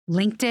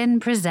LinkedIn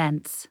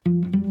presents.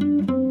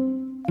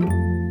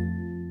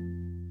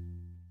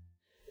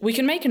 We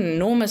can make an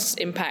enormous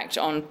impact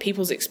on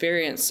people's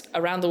experience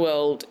around the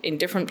world in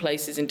different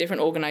places, in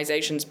different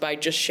organizations by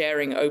just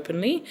sharing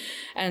openly.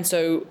 And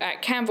so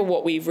at Canva,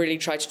 what we've really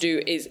tried to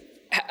do is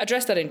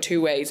address that in two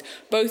ways,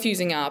 both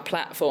using our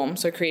platform,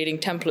 so creating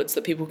templates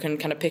that people can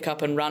kind of pick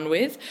up and run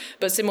with,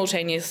 but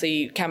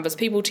simultaneously Canva's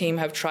people team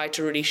have tried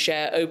to really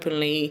share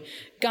openly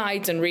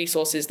guides and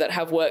resources that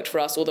have worked for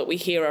us or that we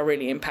hear are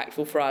really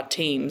impactful for our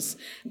teams.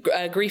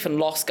 Grief and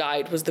loss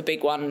guide was the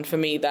big one for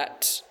me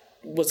that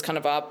was kind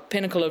of our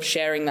pinnacle of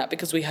sharing that,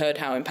 because we heard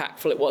how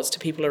impactful it was to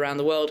people around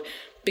the world,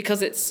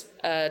 because it's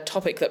a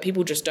topic that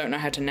people just don't know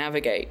how to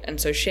navigate.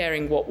 And so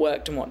sharing what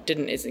worked and what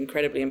didn't is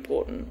incredibly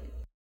important.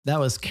 That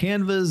was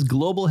Canva's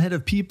global head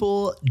of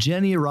people,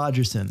 Jennie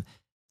Rogerson.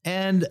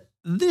 And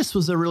this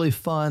was a really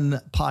fun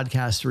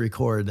podcast to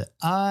record.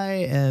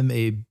 I am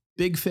a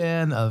big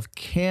fan of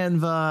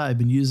Canva. I've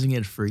been using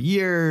it for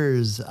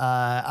years.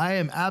 I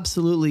am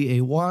absolutely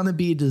a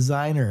wannabe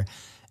designer.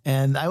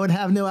 And I would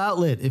have no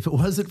outlet if it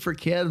wasn't for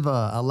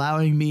Canva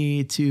allowing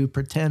me to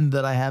pretend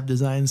that I have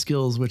design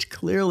skills, which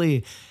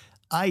clearly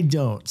I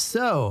don't.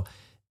 So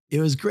it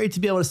was great to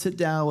be able to sit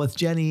down with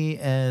Jennie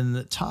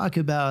and talk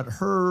about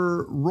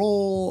her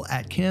role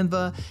at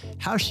Canva,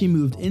 how she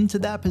moved into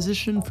that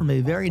position from a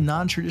very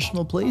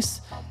non-traditional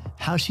place,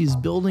 how she's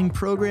building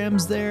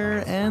programs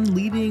there and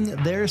leading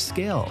their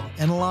scale,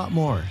 and a lot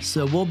more.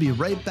 So we'll be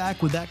right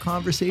back with that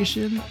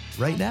conversation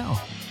right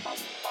now.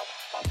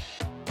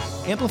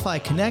 Amplify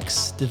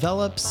connects,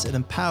 develops, and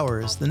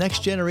empowers the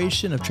next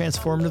generation of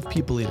transformative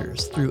people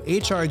leaders through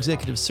HR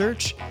Executive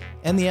Search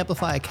and the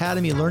Amplify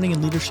Academy Learning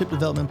and Leadership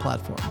Development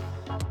Platform.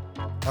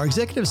 Our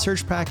executive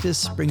search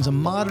practice brings a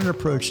modern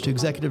approach to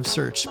executive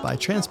search by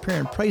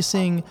transparent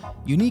pricing,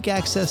 unique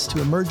access to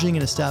emerging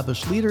and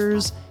established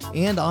leaders,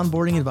 and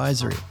onboarding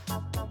advisory.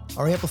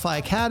 Our Amplify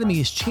Academy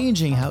is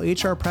changing how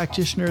HR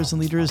practitioners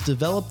and leaders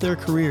develop their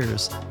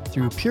careers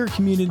through peer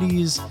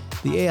communities,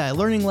 the AI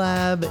Learning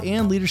Lab,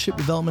 and leadership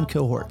development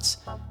cohorts.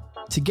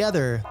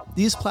 Together,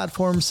 these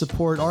platforms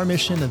support our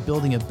mission of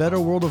building a better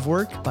world of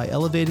work by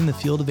elevating the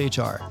field of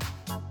HR.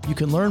 You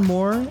can learn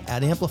more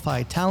at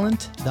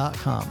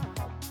amplifytalent.com.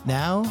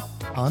 Now,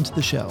 on to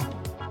the show.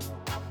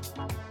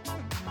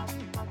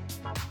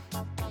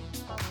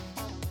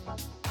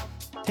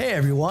 Hey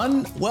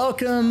everyone,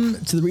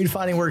 welcome to the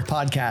Redefining Work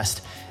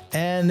podcast.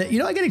 And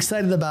I get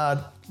excited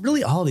about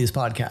really all these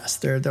podcasts.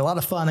 They're a lot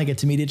of fun. I get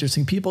to meet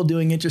interesting people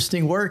doing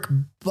interesting work.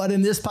 But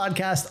in this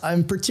podcast,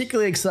 I'm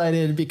particularly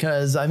excited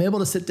because I'm able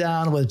to sit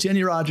down with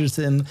Jennie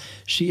Rogerson.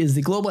 She is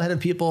the global head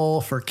of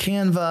people for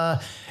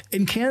Canva.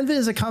 And Canva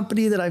is a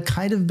company that I've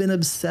kind of been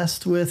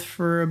obsessed with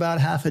for about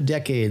half a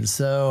decade.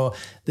 So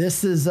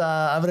this is,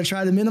 I'm going to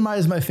try to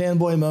minimize my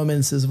fanboy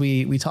moments as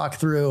we talk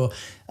through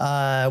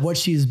what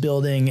she's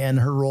building and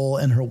her role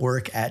and her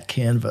work at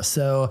Canva.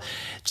 So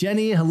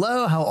Jennie,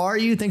 hello, how are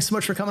you? Thanks so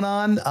much for coming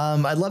on.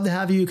 I'd love to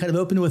have you kind of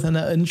open with an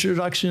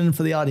introduction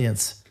for the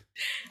audience.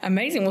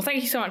 Amazing. Well,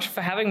 thank you so much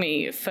for having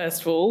me,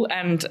 first of all.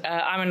 And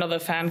I'm another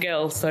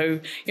fangirl,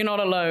 so you're not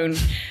alone.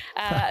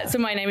 So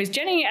my name is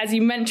Jennie. As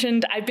you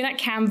mentioned, I've been at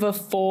Canva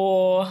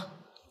for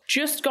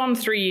just gone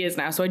 3 years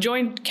now. So I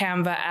joined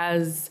Canva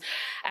as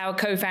our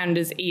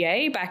co-founder's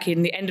EA back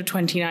in the end of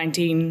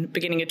 2019,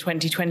 beginning of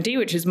 2020,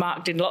 which is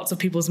marked in lots of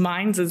people's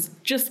minds as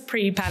just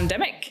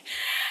pre-pandemic.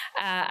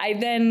 I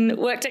then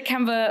worked at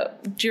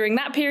Canva during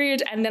that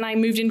period, and then I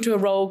moved into a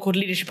role called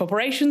Leadership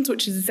Operations,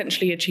 which is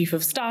essentially a chief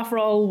of staff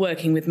role,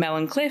 working with Mel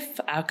and Cliff,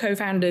 our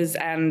co-founders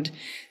and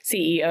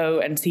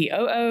CEO and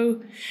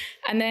COO.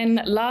 And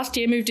then last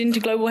year moved into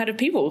Global Head of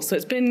People. So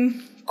it's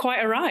been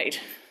quite a ride.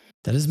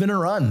 That has been a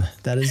run.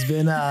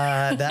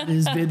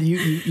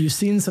 You've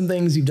seen some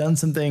things, you've done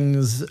some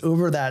things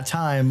over that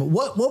time.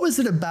 What was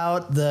it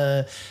about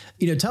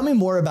tell me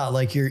more about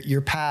like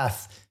your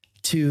path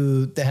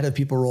to the head of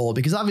people role,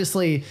 because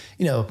obviously,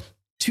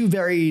 two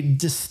very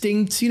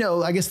distinct,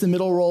 I guess the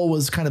middle role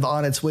was kind of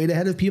on its way to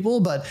head of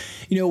people, but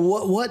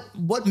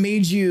what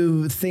made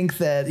you think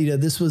that,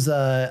 this was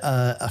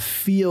a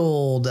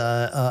field,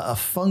 a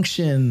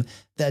function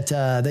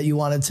that you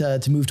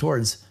wanted to move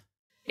towards?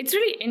 It's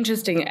really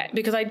interesting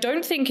because I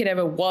don't think it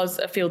ever was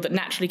a field that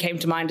naturally came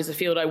to mind as a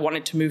field I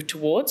wanted to move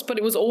towards, but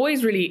it was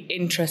always really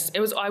I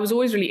was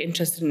always really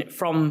interested in it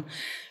from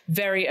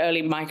very early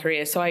in my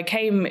career. So I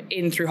came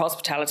in through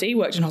hospitality,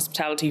 worked in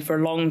hospitality for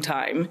a long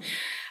time.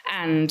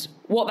 And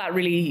what that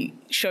really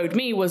showed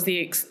me was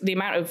the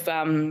amount of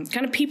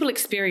kind of people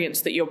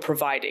experience that you're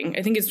providing.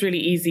 I think it's really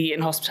easy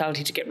in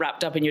hospitality to get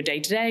wrapped up in your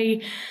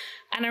day-to-day.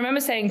 And I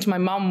remember saying to my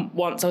mum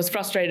once, I was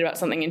frustrated about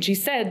something, and she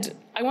said,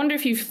 I wonder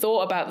if you've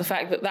thought about the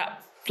fact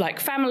that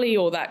like family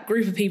or that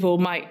group of people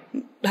might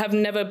have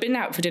never been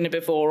out for dinner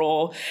before,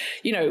 or,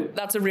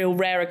 that's a real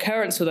rare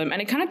occurrence for them.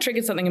 And it kind of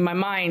triggered something in my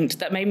mind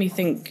that made me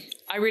think,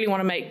 I really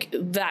want to make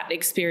that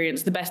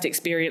experience the best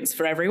experience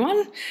for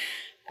everyone.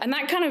 And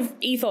that kind of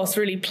ethos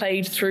really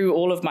played through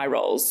all of my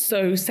roles.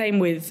 So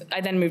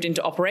I then moved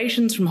into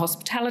operations from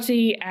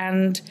hospitality,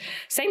 and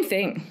same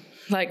thing.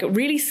 like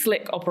really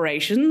slick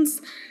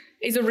operations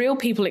is a real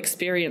people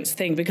experience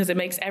thing because it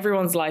makes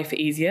everyone's life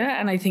easier.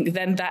 And I think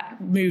then that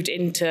moved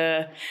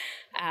into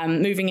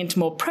moving into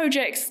more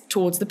projects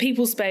towards the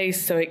people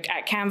space. So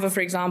at Canva,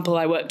 for example,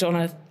 I worked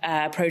on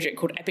a project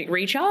called Epic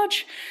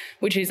Recharge,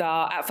 which is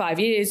at 5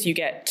 years, you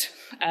get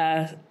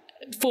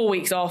 4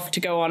 weeks off to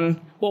go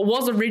on what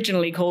was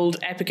originally called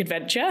Epic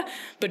Adventure,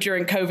 but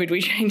during COVID, we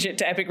changed it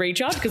to Epic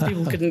Recharge because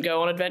people couldn't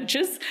go on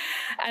adventures.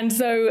 And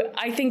so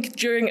I think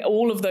during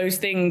all of those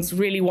things,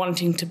 really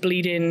wanting to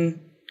bleed in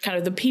kind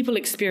of the people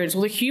experience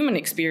or the human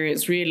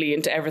experience really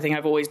into everything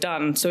I've always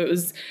done. So it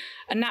was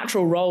a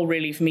natural role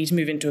really for me to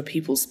move into a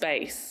people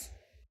space.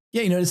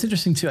 Yeah, it's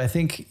interesting too. I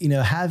think,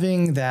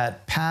 having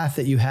that path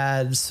that you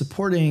had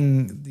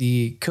supporting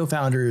the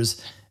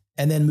co-founders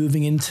and then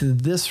moving into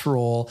this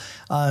role,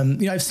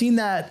 I've seen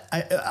that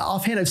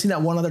offhand. I've seen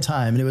that one other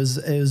time, and it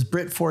was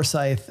Britt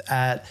Forsyth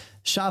at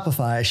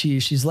Shopify.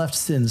 She's left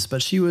since,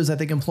 but she was, I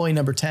think, employee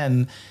number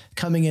 10,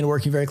 coming in,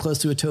 working very close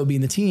to Toby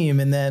and the team,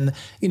 and then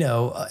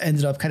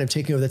ended up kind of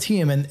taking over the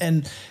team.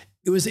 And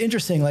it was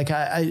interesting. Like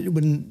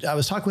when I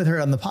was talking with her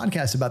on the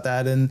podcast about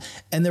that,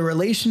 and the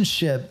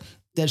relationship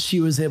that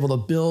she was able to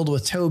build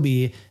with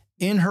Toby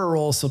in her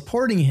role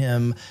supporting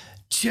him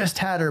just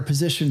had her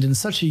positioned in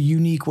such a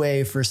unique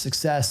way for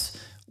success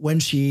when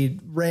she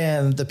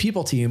ran the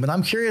people team. And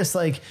I'm curious,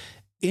 like,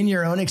 in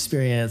your own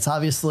experience,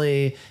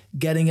 obviously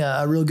getting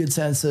a real good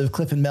sense of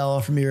Cliff and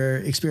Mel from your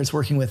experience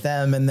working with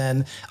them, and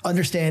then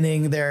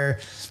understanding their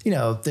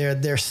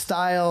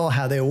style,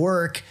 how they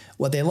work,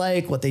 what they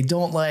like, what they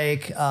don't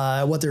like,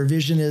 what their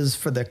vision is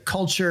for the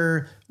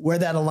culture, where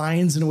that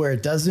aligns and where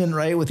it doesn't,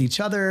 right, with each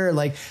other.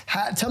 Like,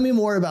 tell me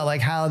more about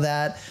like how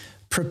that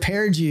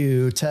prepared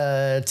you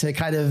to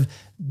kind of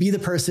be the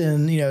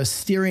person,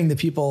 steering the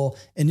people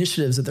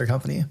initiatives at their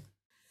company.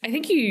 I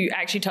think you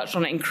actually touched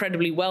on it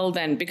incredibly well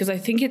then, because I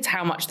think it's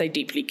how much they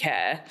deeply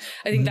care.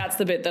 I think that's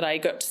the bit that I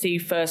got to see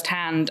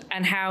firsthand,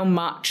 and how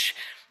much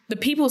the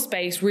people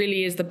space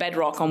really is the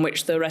bedrock on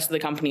which the rest of the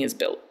company is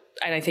built.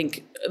 And I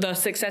think the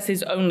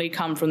successes only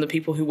come from the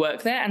people who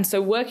work there. And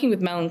so working with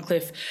Mel and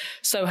Cliff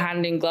so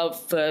hand in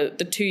glove for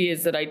the 2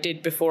 years that I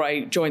did before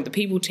I joined the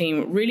people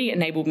team really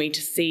enabled me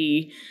to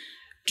see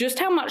just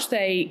how much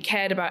they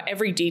cared about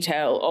every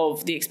detail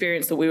of the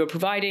experience that we were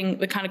providing,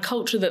 the kind of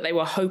culture that they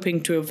were hoping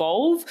to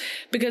evolve.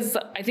 Because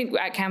I think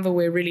at Canva,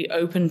 we're really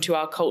open to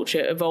our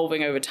culture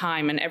evolving over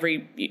time, and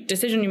every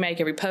decision you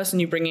make, every person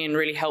you bring in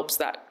really helps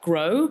that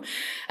grow.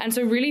 And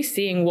so really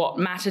seeing what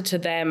mattered to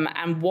them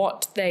and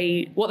what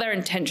their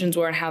intentions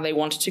were and how they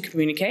wanted to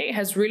communicate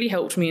has really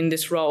helped me in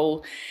this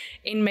role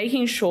in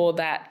making sure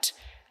that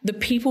the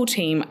people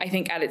team, I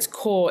think at its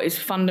core, is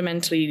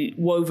fundamentally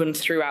woven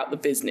throughout the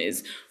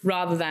business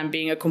rather than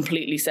being a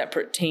completely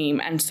separate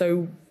team. And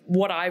so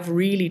what I've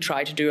really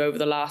tried to do over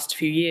the last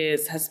few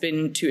years has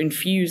been to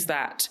infuse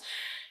that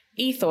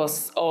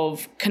ethos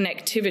of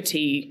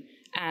connectivity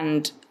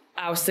and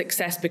our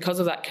success because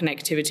of that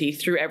connectivity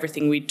through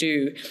everything we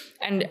do,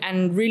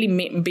 and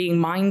really being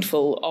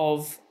mindful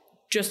of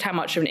just how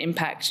much of an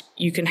impact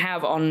you can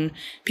have on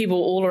people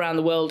all around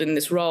the world in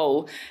this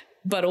role,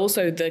 but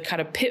also the kind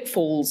of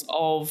pitfalls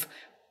of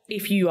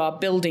if you are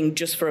building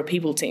just for a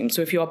people team.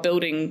 So if you are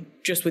building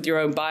just with your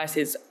own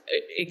biases,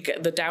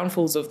 the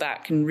downfalls of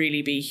that can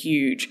really be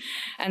huge.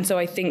 And so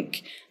I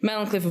think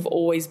Mel and Cliff have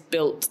always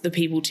built the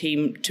people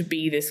team to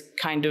be this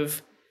kind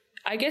of,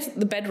 I guess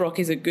the bedrock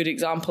is a good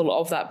example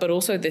of that, but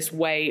also this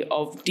way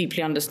of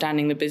deeply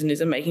understanding the business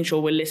and making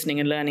sure we're listening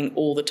and learning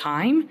all the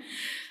time.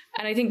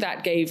 And I think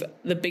that gave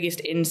the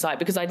biggest insight,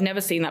 because I'd never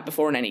seen that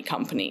before in any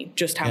company,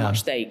 just how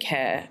much they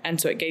care.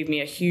 And so it gave me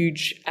a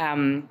huge,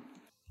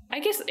 I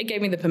guess it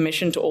gave me the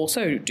permission to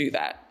also do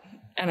that.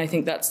 And I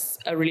think that's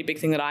a really big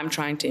thing that I'm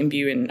trying to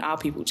imbue in our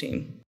people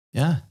team.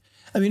 Yeah.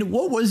 I mean,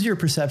 what was your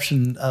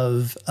perception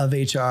of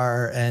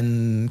HR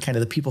and kind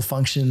of the people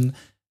function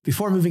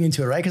before moving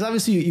into it, right? Because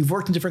obviously you've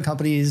worked in different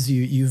companies.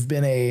 You've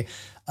been a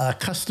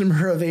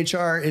customer of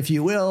HR, if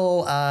you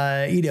will.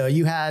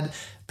 You had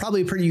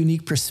probably a pretty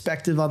unique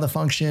perspective on the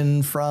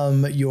function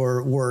from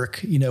your work,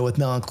 with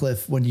Mel and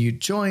Cliff when you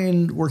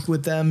joined working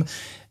with them.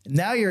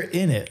 Now you're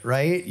in it,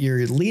 right?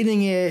 You're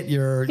leading it.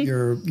 You're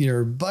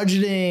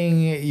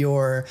budgeting.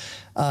 You're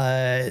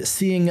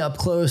seeing up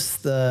close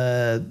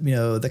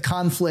the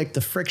conflict,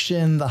 the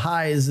friction, the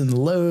highs and the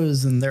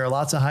lows, and there are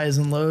lots of highs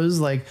and lows.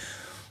 Like,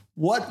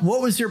 what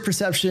was your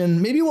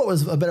perception? Maybe what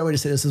was a better way to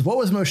say this is, what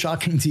was most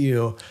shocking to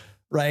you?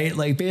 Right?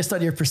 Like, based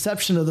on your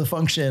perception of the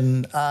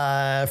function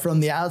from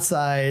the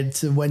outside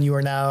to when you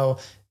are now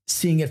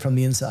seeing it from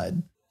the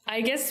inside.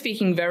 I guess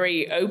speaking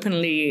very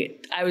openly,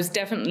 I was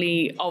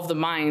definitely of the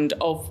mind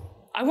of,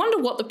 I wonder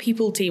what the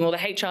people team or the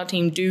HR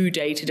team do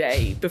day to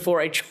day before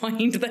I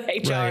joined the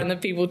HR and the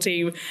people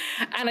team.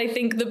 And I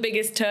think the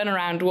biggest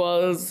turnaround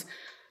was,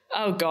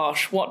 oh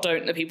gosh, what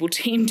don't the people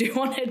team do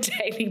on a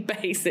daily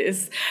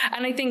basis?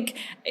 And I think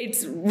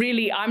it's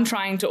really, I'm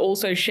trying to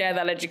also share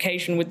that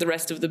education with the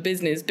rest of the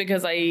business,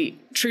 because I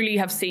truly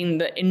have seen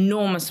the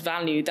enormous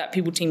value that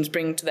people teams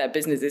bring to their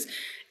businesses.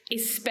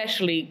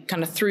 especially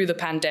kind of through the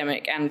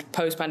pandemic and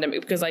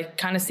post-pandemic, because I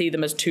kind of see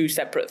them as two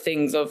separate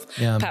things of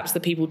perhaps the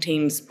people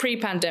teams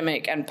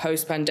pre-pandemic and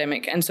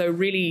post-pandemic. And so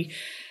really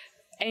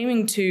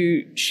aiming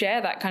to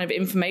share that kind of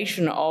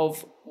information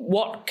of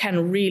what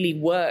can really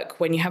work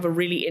when you have a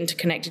really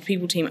interconnected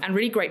people team and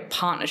really great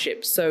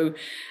partnerships. So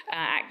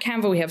at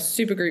Canva, we have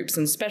super groups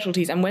and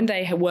specialties, and when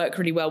they work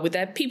really well with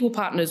their people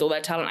partners or their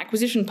talent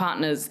acquisition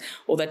partners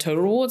or their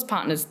total rewards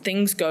partners,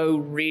 things go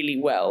really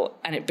well,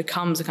 and it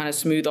becomes a kind of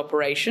smooth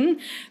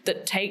operation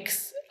that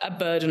takes a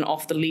burden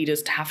off the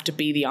leaders to have to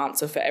be the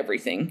answer for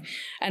everything.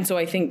 And so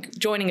I think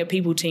joining a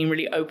people team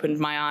really opened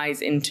my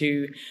eyes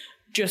into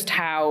just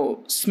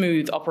how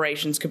smooth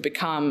operations could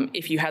become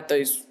if you had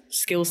those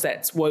skill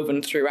sets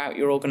woven throughout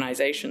your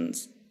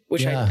organizations,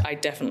 which I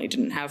definitely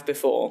didn't have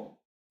before.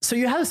 So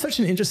you have such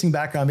an interesting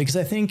background, because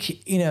I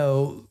think,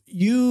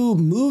 you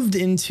moved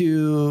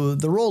into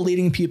the role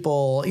leading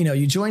people,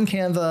 you joined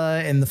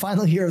Canva in the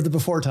final year of the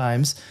before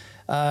times,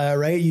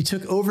 right? You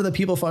took over the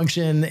people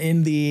function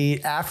in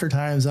the after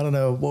times. I don't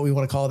know what we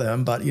want to call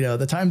them, but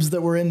the times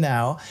that we're in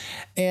now.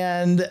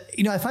 And,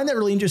 I find that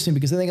really interesting,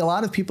 because I think a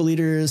lot of people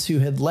leaders who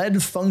had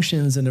led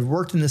functions and have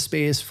worked in this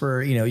space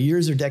for,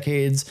 years or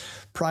decades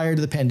prior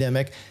to the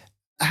pandemic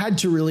had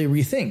to really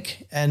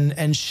rethink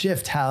and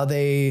shift how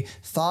they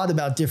thought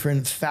about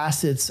different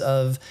facets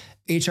of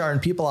HR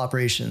and people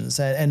operations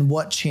and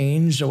what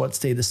changed or what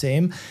stayed the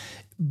same.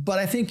 But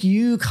I think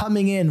you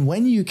coming in,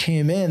 when you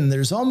came in,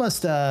 there's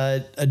almost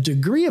a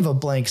degree of a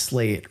blank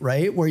slate,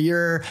 right? Where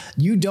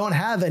you don't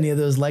have any of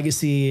those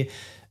legacy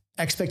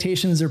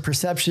expectations or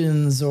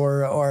perceptions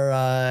or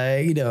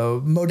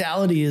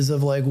modalities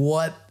of like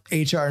what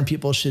HR and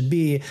people should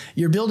be.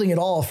 You're building it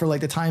all for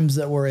like the times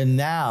that we're in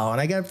now.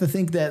 And I got to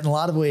think that in a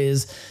lot of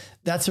ways,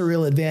 that's a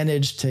real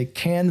advantage to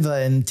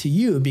Canva and to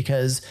you,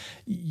 because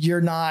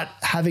you're not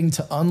having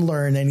to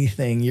unlearn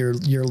anything. You're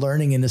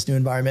learning in this new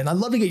environment. And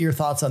I'd love to get your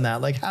thoughts on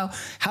that. Like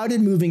how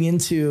did moving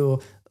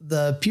into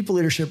the people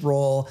leadership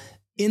role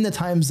in the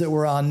times that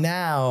we're on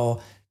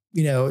now,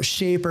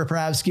 shape or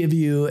perhaps give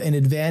you an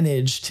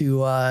advantage to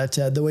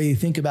the way you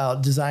think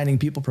about designing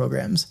people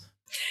programs?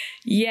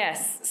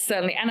 Yes,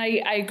 certainly. And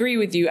I agree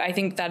with you. I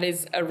think that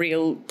is a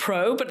real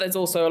pro, but there's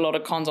also a lot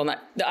of cons on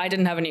that I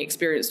didn't have any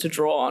experience to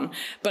draw on.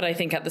 But I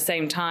think at the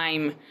same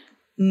time,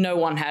 no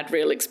one had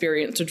real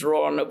experience to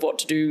draw on of what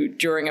to do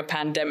during a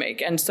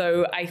pandemic. And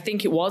so I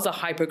think it was a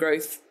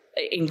hypergrowth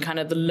in kind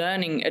of the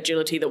learning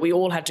agility that we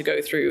all had to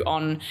go through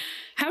on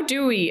how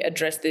do we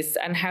address this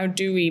and how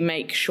do we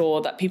make sure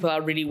that people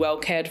are really well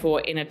cared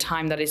for in a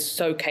time that is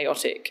so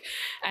chaotic.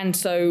 And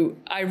so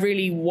I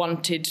really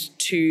wanted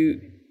to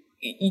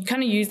you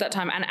kind of use that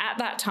time. And at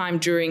that time,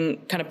 during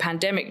kind of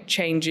pandemic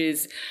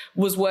changes,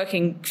 was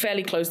working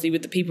fairly closely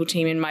with the people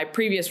team in my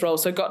previous role.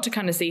 So got to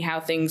kind of see how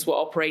things were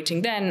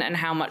operating then and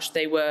how much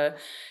they were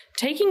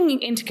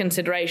taking into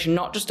consideration,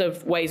 not just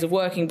of ways of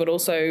working, but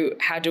also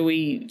how do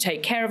we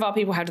take care of our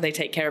people? How do they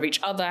take care of each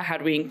other? How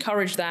do we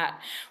encourage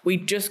that?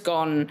 We'd just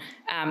gone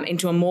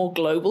into a more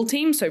global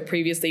team. So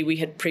we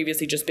had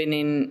just been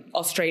in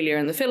Australia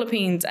and the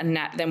Philippines, and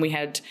then we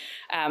had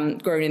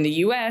grown in the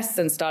US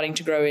and starting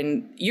to grow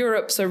in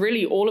Europe. So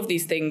really all of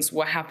these things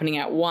were happening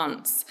at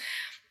once.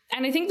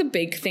 And I think the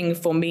big thing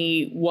for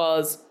me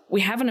was we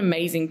have an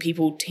amazing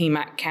people team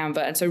at Canva.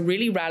 And so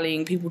really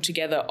rallying people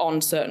together on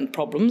certain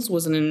problems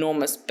was an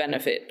enormous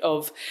benefit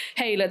of,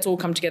 hey, let's all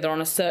come together on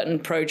a certain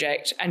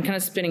project and kind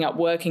of spinning up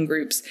working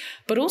groups,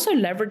 but also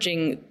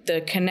leveraging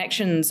the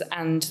connections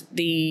and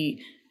the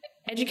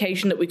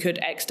education that we could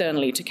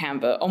externally to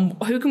Canva on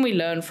who can we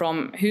learn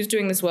from, who's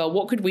doing this well,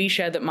 what could we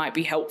share that might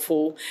be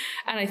helpful.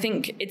 And I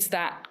think it's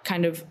that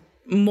kind of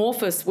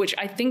morphous, which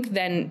I think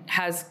then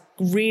has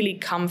really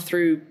come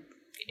through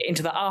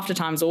into the after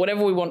times or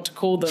whatever we want to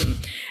call them,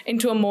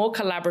 into a more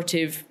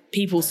collaborative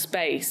people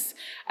space.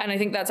 And I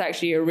think that's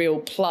actually a real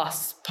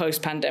plus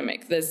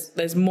post-pandemic.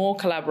 There's more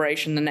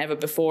collaboration than ever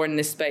before in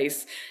this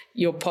space.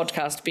 Your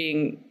podcast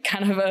being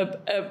kind of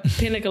a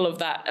pinnacle of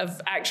that,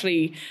 of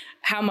actually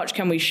how much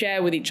can we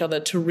share with each other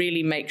to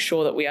really make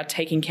sure that we are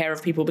taking care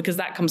of people, because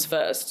that comes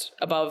first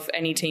above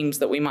any teams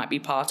that we might be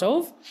part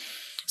of.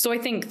 So I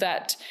think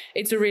that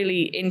it's a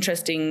really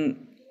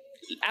interesting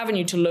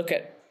avenue to look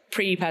at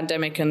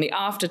pre-pandemic and the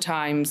after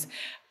times,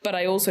 but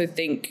I also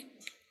think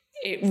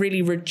it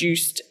really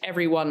reduced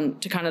everyone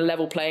to kind of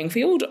level playing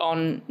field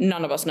on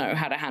none of us know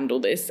how to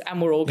handle this,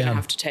 and we're all going to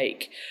have to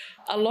take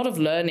a lot of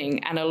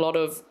learning and a lot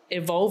of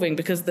evolving,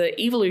 because the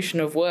evolution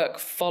of work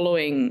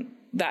following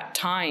that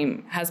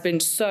time has been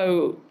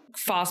so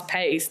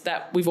fast-paced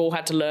that we've all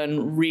had to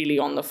learn really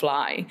on the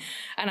fly.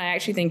 And I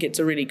actually think it's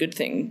a really good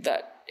thing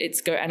that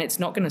and it's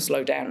not going to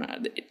slow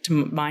down,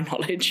 to my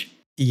knowledge.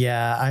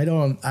 Yeah, I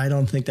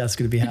don't think that's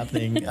going to be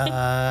happening. But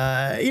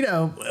I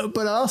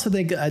also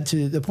think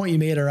to the point you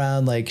made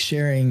around like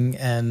sharing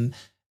and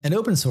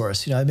open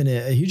source, I've been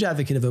a huge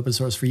advocate of open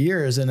source for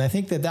years. And I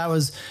think it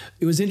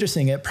was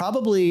interesting. It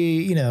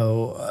probably,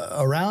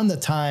 around the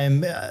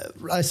time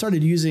I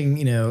started using,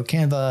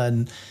 Canva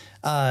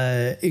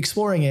and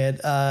exploring it,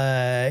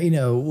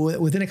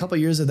 within a couple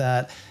of years of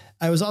that,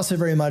 I was also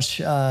very much,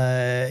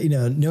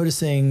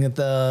 noticing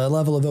the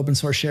level of open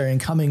source sharing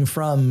coming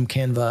from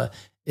Canva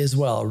as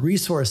well.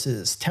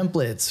 Resources,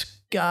 templates,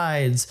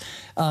 guides.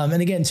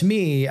 And again, to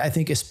me, I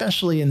think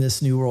especially in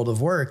this new world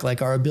of work,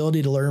 like our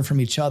ability to learn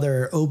from each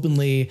other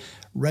openly,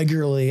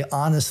 regularly,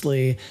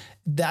 honestly,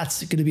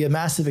 that's going to be a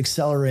massive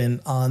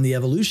accelerant on the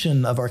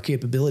evolution of our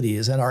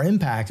capabilities and our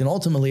impact, and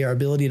ultimately our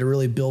ability to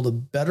really build a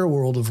better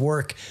world of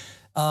work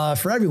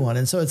for everyone.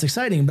 And so it's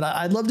exciting, but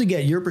I'd love to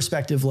get your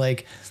perspective,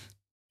 like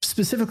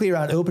specifically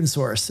around open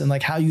source and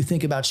like how you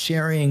think about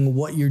sharing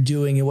what you're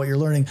doing and what you're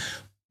learning.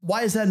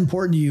 Why is that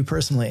important to you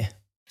personally?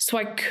 So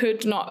I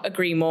could not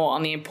agree more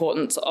on the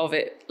importance of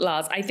it,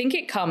 Lars. I think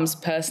it comes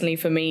personally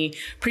for me.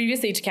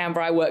 Previously to Canva,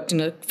 I worked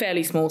in a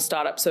fairly small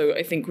startup. So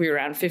I think we were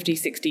around 50,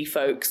 60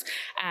 folks.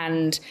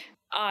 And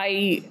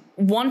I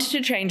wanted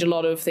to change a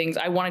lot of things.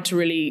 I wanted to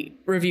really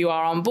review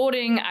our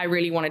onboarding. I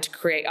really wanted to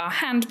create our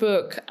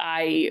handbook.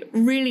 I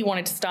really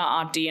wanted to start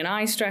our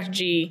D&I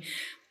strategy.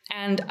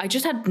 And I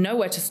just had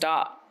nowhere to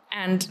start.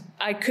 And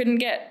I couldn't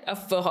get I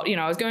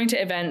was going to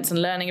events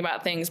and learning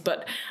about things,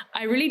 but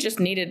I really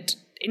just needed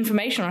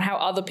information on how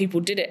other people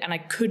did it. And I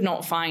could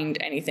not find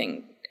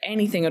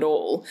anything at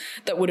all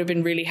that would have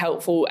been really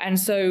helpful. And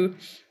so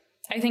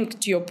I think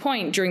to your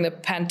point, during the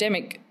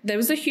pandemic, there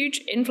was a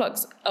huge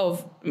influx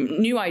of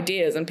new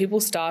ideas and people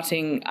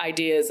starting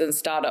ideas and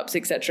startups,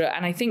 etc.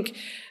 And I think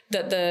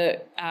that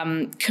the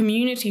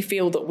community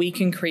feel that we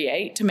can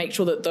create to make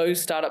sure that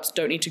those startups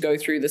don't need to go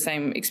through the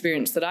same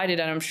experience that I did.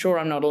 And I'm sure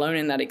I'm not alone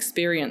in that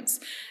experience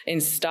in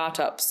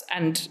startups.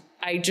 And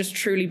I just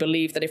truly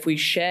believe that if we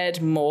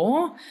shared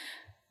more,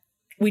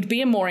 we'd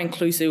be a more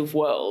inclusive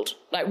world.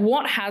 Like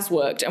what has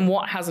worked and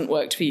what hasn't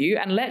worked for you.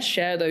 And let's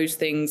share those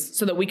things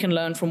so that we can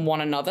learn from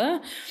one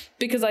another.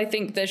 Because I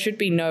think there should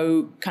be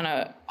no kind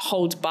of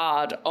hold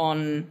barred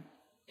on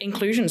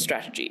inclusion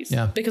strategies.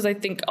 Yeah. Because I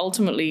think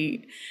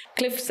ultimately,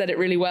 Cliff said it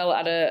really well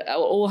at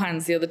all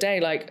hands the other day,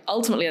 like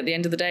ultimately at the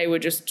end of the day, we're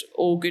just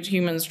all good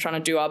humans trying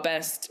to do our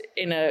best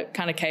in a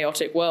kind of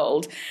chaotic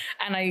world.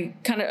 And I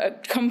kind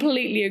of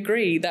completely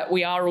agree that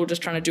we are all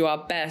just trying to do our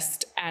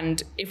best.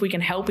 And if we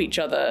can help each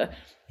other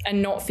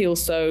and not feel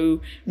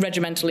so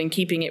regimental in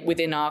keeping it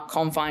within our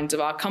confines of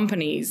our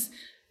companies,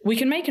 we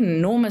can make an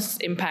enormous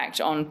impact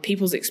on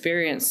people's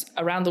experience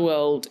around the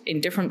world in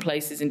different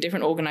places, in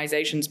different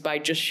organizations by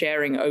just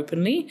sharing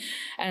openly.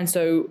 And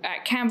so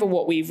at Canva,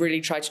 what we've really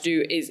tried to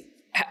do is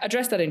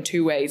address that in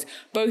two ways,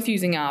 both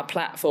using our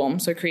platform,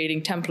 so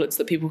creating templates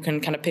that people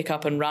can kind of pick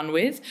up and run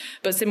with,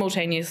 but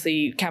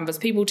simultaneously Canva's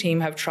people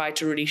team have tried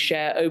to really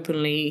share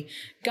openly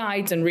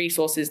guides and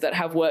resources that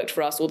have worked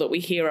for us or that we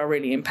hear are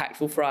really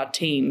impactful for our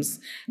teams.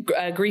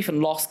 Grief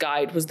and loss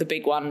guide was the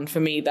big one for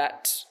me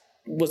that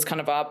was kind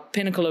of our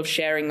pinnacle of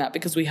sharing that,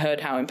 because we heard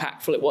how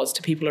impactful it was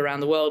to people around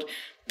the world,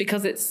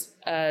 because it's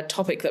a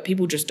topic that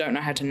people just don't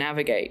know how to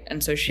navigate.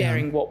 And so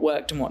sharing what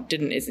worked and what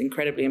didn't is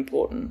incredibly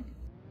important.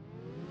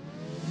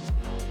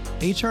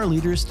 HR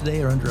leaders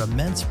today are under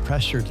immense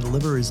pressure to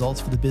deliver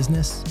results for the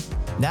business,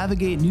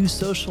 navigate new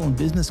social and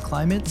business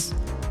climates,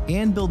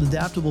 and build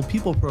adaptable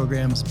people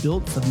programs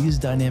built for these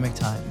dynamic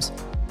times.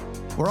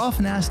 We're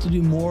often asked to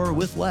do more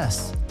with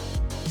less.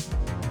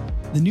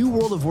 The new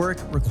world of work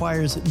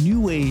requires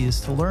new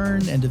ways to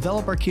learn and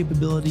develop our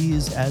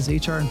capabilities as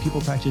HR and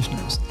people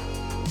practitioners.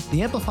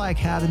 The Amplify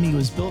Academy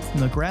was built from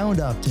the ground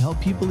up to help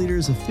people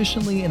leaders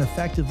efficiently and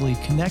effectively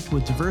connect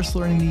with diverse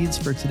learning needs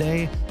for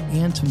today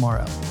and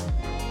tomorrow.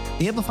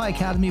 The Amplify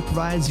Academy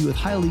provides you with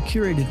highly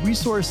curated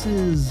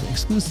resources,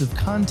 exclusive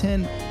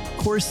content,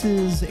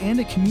 courses, and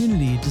a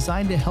community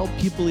designed to help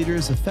people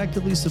leaders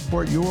effectively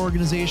support your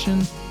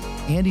organization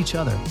and each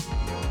other.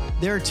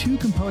 There are two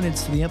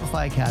components to the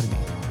Amplify Academy: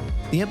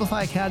 the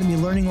Amplify Academy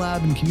Learning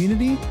Lab and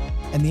Community,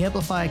 and the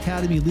Amplify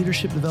Academy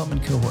Leadership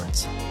Development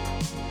Cohorts.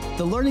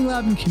 The Learning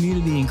Lab and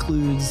Community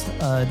includes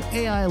an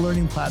AI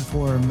learning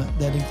platform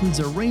that includes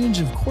a range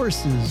of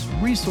courses,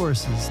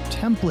 resources,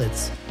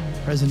 templates,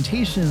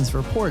 presentations,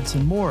 reports,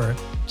 and more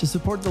to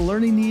support the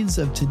learning needs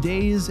of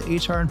today's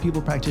HR and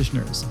people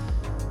practitioners.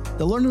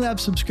 The Learning Lab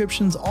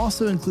subscriptions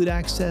also include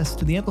access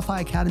to the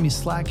Amplify Academy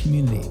Slack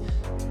community,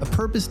 a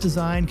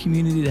purpose-designed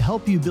community to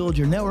help you build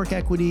your network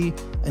equity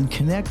and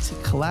connect,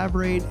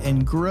 collaborate,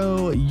 and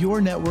grow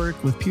your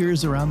network with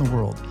peers around the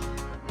world.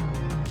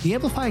 The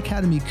Amplify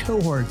Academy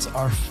cohorts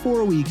are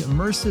 4-week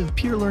immersive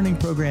peer learning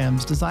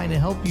programs designed to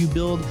help you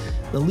build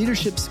the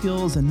leadership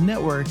skills and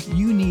network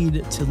you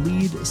need to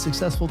lead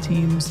successful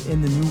teams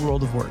in the new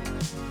world of work.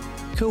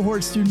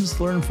 Cohort students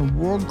learn from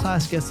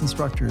world-class guest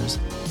instructors,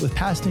 with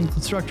past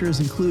instructors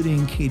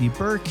including Katie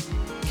Burke,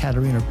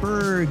 Katarina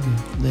Berg,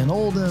 Lynn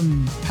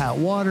Oldham, Pat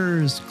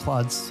Waters,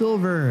 Claude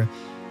Silver,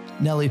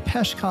 Nelly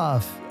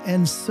Peshkoff,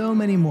 and so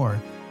many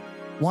more.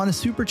 Want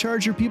to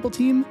supercharge your people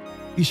team?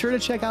 Be sure to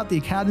check out the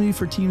Academy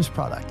for Teams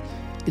product.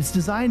 It's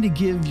designed to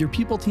give your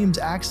people teams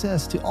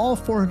access to all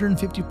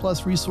 450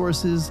 plus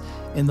resources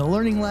in the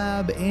Learning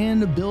Lab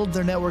and build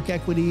their network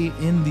equity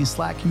in the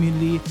Slack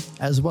community,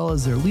 as well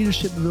as their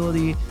leadership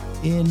ability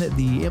in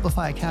the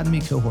Amplify Academy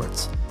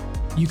cohorts.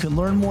 You can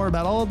learn more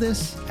about all of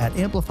this at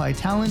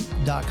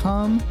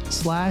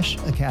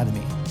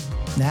amplifytalent.com/academy.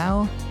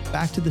 Now,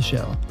 back to the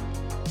show.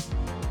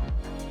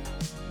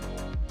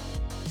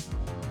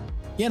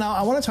 Yeah, now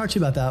I want to talk to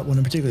you about that one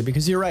in particular,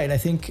 because you're right. I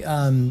think,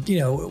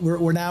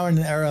 we're now in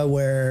an era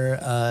where,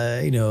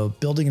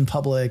 building in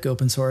public,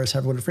 open source,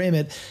 however you want to frame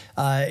it,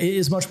 it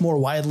is much more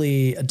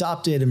widely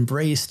adopted,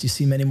 embraced. You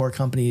see many more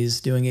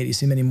companies doing it. You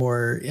see many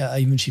more,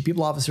 even chief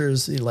people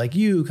officers like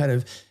you kind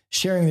of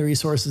sharing their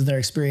resources and their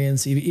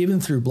experience, even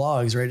through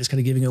blogs, right? Just kind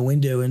of giving a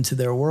window into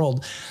their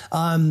world.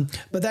 But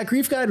that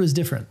grief guide was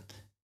different.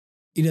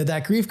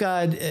 That grief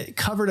guide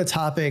covered a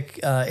topic.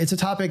 It's a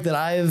topic that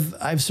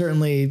I've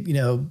certainly,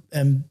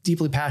 am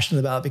deeply passionate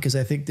about, because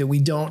I think that we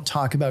don't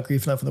talk about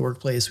grief enough in the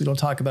workplace. We don't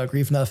talk about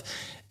grief enough,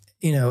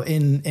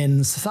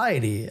 in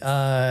society.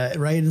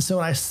 Right. And so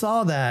when I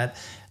saw that,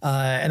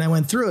 and I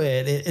went through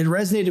it, it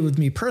resonated with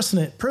me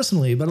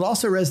personally, but it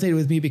also resonated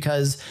with me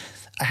because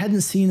I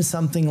hadn't seen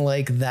something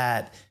like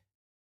that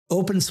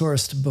open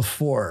sourced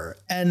before.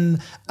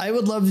 And I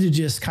would love to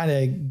just kind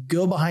of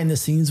go behind the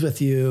scenes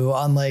with you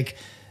on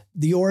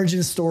the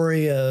origin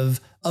story of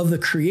the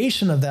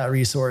creation of that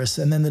resource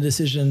and then the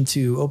decision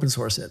to open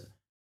source it.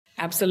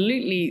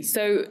 Absolutely.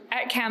 So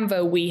at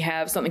Canva, we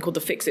have something called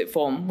the Fix It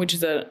form, which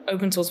is an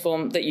open source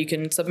form that you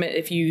can submit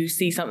if you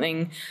see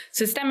something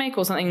systemic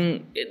or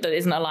something that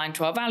isn't aligned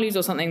to our values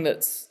or something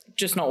that's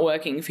just not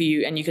working for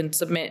you. And you can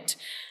submit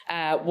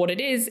what it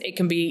is. It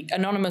can be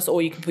anonymous,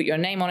 or you can put your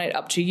name on it,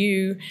 up to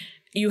you.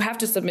 You have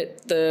to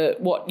submit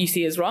what you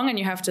see as wrong, and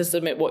you have to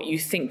submit what you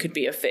think could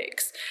be a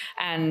fix,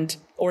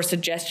 or a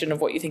suggestion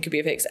of what you think could be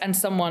a fix. And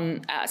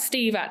someone,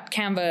 Steve at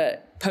Canva,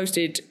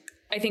 posted,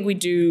 I think we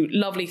do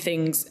lovely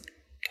things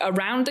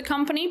around the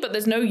company, but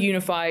there's no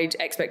unified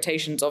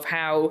expectations of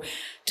how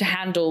to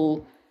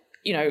handle,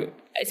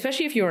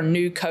 especially if you're a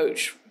new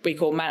coach. We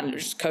call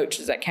managers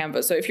coaches at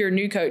Canva. So if you're a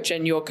new coach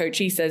and your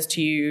coachee says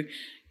to you,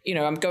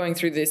 I'm going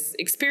through this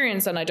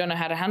experience and I don't know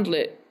how to handle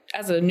it.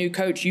 As a new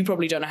coach, you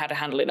probably don't know how to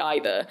handle it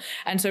either.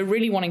 And so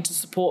really wanting to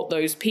support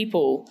those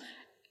people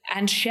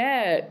and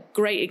share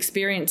great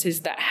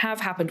experiences that have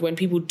happened when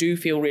people do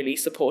feel really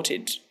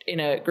supported in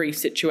a grief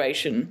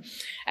situation.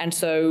 And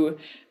so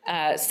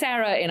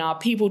Sarah in our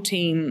people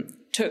team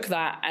took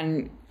that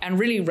and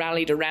really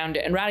rallied around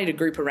it and rallied a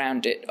group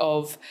around it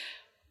of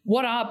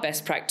what are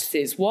best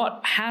practices, what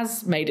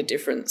has made a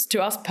difference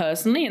to us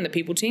personally in the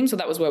people team. So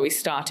that was where we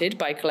started,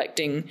 by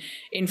collecting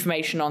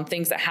information on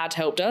things that had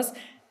helped us.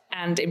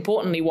 And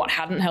importantly, what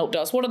hadn't helped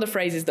us. What are the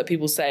phrases that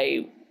people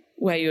say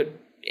where you're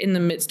in the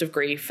midst of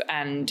grief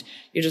and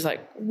you're just like,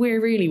 we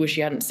really wish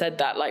you hadn't said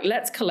that.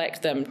 Let's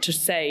collect them to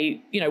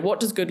say, what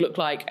does good look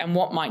like and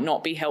what might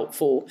not be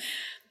helpful.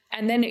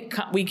 And then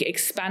we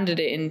expanded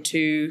it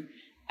into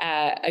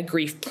a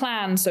grief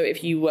plan. So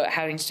if you were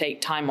having to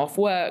take time off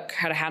work,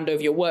 how to hand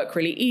over your work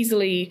really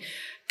easily,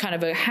 kind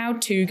of a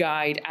how-to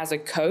guide as a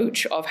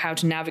coach of how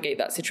to navigate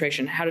that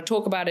situation, how to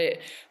talk about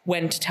it,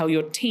 when to tell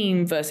your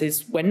team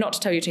versus when not to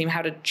tell your team,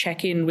 how to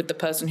check in with the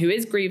person who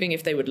is grieving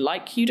if they would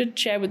like you to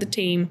share with the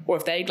team or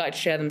if they'd like to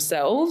share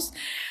themselves.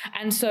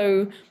 And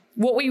so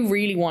what we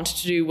really wanted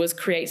to do was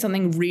create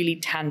something really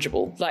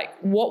tangible,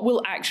 what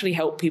will actually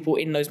help people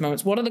in those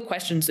moments. What are the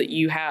questions that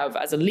you have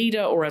as a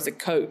leader or as a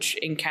coach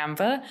in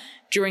Canva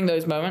during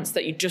those moments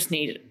that you just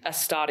need a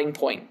starting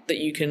point that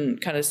you can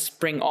kind of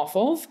spring off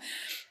of?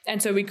 And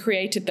so we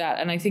created that,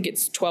 and I think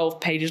it's 12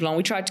 pages long.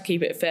 We tried to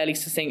keep it fairly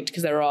succinct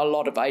because there are a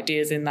lot of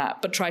ideas in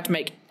that, but tried to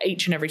make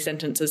each and every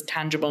sentence as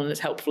tangible and as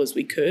helpful as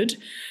we could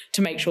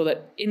to make sure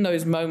that in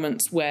those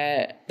moments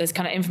where there's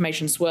kind of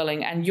information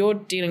swirling and you're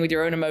dealing with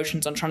your own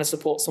emotions on trying to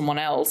support someone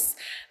else,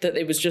 that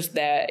it was just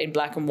there in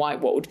black and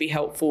white what would be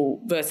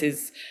helpful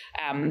versus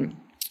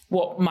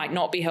what might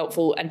not be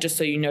helpful, and just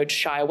so you know to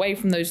shy away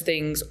from those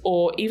things,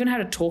 or even how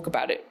to talk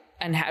about it.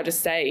 And how to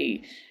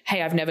say,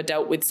 hey, I've never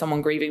dealt with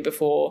someone grieving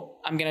before.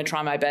 I'm going to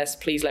try my best.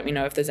 Please let me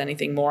know if there's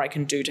anything more I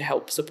can do to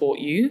help support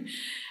you.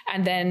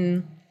 And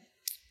then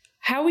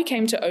how we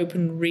came to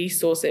open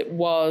resource it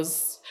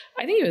was,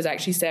 I think it was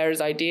actually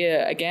Sarah's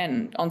idea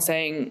again on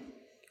saying,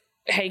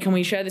 hey, can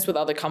we share this with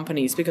other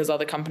companies? Because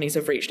other companies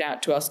have reached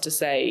out to us to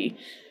say,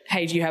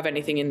 hey, do you have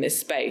anything in this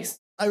space?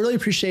 I really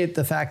appreciate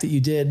the fact that you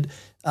did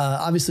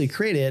obviously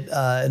create it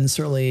and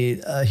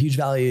certainly a huge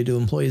value to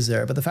employees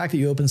there. But the fact that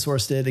you open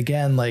sourced it,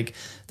 again,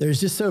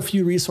 there's just so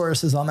few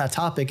resources on that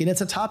topic. And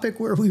it's a topic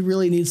where we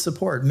really need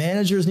support.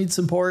 Managers need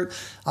support.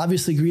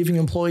 Obviously, grieving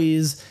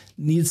employees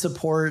need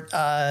support.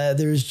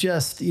 There's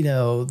just,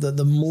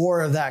 the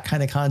more of that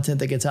kind of content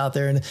that gets out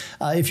there. And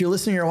if you're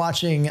listening or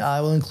watching,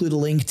 I will include a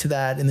link to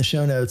that in the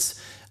show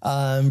notes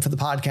for the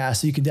podcast,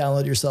 so you can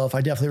download it yourself.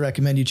 I definitely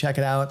recommend you check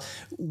it out.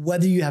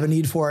 Whether you have a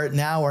need for it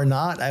now or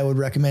not, I would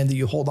recommend that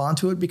you hold on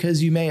to it,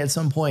 because you may at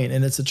some point,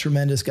 and it's a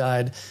tremendous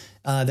guide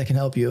that can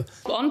help you.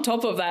 On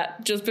top of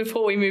that, just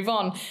before we move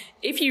on,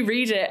 if you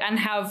read it and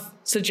have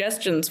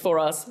suggestions for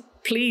us,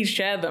 please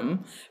share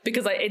them,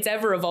 because it's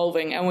ever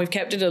evolving, and we've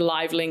kept it a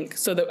live link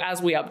so that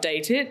as we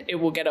update it, it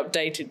will get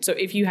updated. So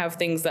if you have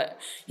things that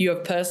you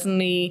have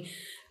personally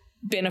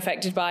been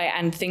affected by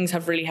and things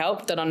have really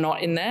helped that are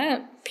not in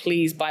there,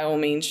 please by all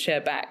means share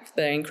back.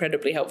 They're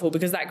incredibly helpful,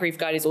 because that grief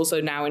guide is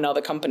also now in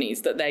other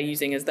companies that they're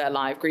using as their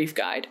live grief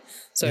guide.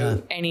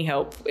 So any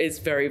help is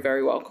very,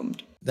 very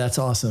welcomed. That's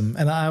awesome.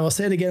 And I will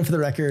say it again for the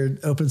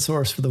record, open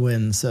source for the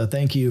win. So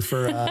thank you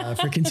for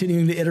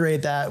continuing to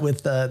iterate that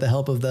with the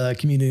help of the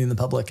community and the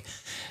public.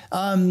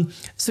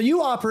 So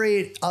you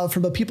operate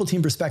from a people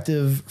team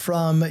perspective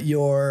from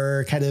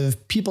your kind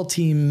of people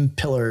team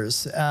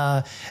pillars.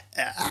 Walk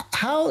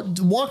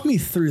me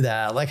through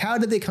that. Like, how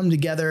did they come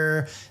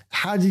together?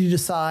 How did you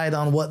decide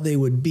on what they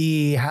would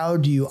be? How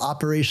do you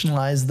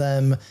operationalize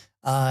them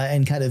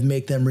and kind of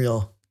make them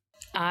real?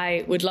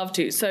 I would love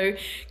to. So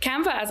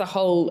Canva as a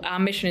whole, our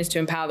mission is to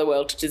empower the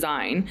world to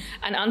design.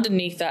 And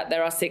underneath that,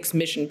 there are 6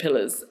 mission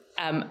pillars.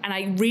 And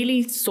I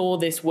really saw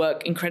this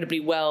work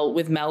incredibly well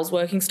with Mel's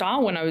working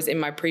style when I was in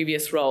my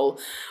previous role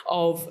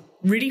of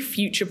really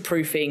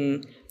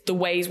future-proofing the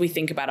ways we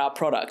think about our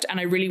product. And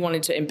I really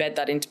wanted to embed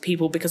that into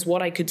people, because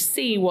what I could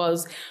see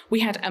was we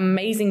had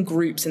amazing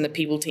groups in the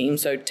people team.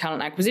 So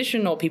talent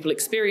acquisition or people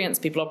experience,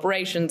 people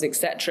operations,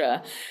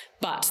 etc.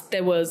 But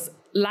there was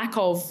lack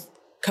of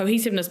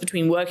cohesiveness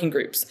between working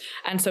groups.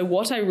 And so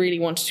what I really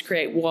wanted to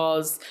create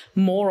was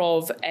more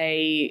of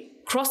a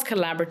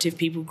cross-collaborative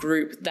people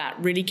group that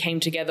really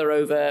came together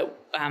over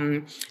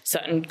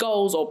certain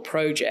goals or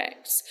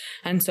projects.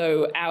 And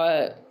so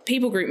our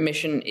people group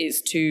mission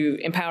is to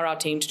empower our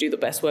team to do the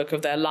best work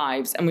of their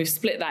lives. And we've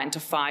split that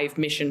into 5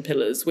 mission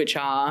pillars, which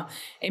are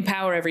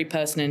empower every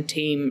person and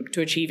team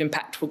to achieve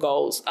impactful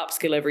goals,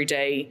 upskill every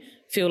day,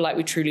 feel like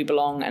we truly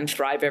belong, and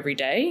thrive every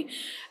day.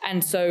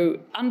 And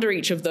so under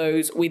each of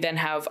those, we then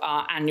have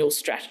our annual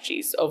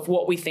strategies of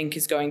what we think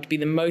is going to be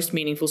the most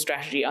meaningful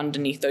strategy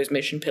underneath those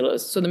mission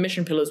pillars. So the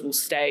mission pillars will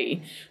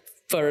stay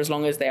for as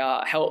long as they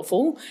are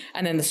helpful,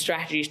 and then the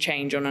strategies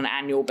change on an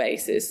annual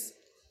basis.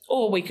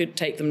 Or we could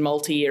take them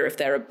multi-year if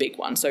they're a big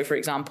one. So for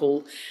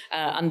example,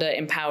 under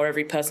empower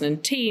every person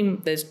and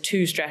team, there's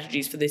 2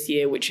 strategies for this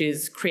year, which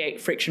is create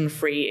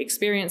friction-free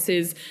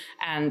experiences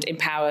and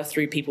empower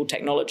through people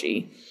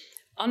technology.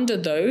 Under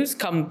those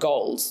come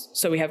goals.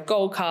 So we have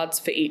goal cards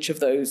for each of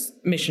those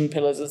mission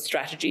pillars and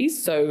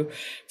strategies. So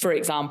for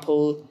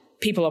example,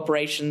 people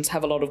operations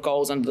have a lot of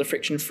goals under the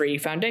friction-free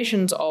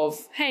foundations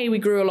of, hey, we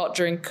grew a lot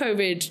during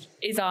COVID.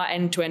 Is our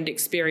end-to-end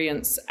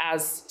experience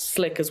as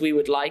slick as we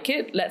would like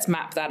it? Let's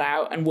map that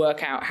out and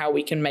work out how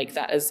we can make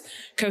that as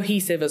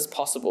cohesive as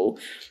possible.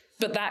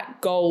 But that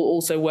goal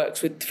also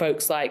works with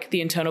folks like the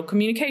internal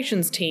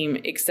communications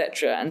team,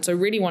 etc. And so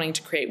really wanting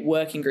to create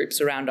working groups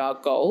around our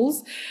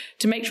goals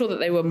to make sure that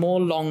they were more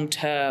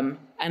long-term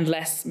and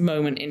less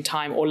moment in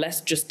time, or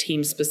less just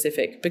team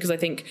specific. Because I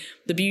think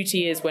the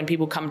beauty is when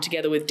people come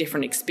together with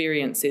different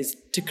experiences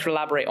to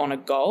collaborate on a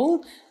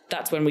goal,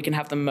 that's when we can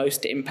have the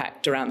most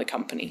impact around the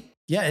company.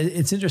 Yeah,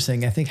 it's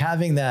interesting. I think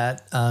having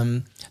that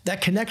that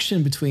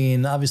connection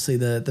between obviously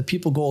the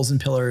people goals and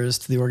pillars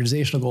to the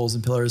organizational goals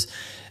and pillars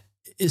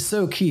is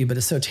so key, but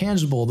it's so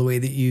tangible the way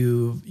that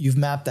you've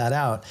mapped that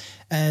out.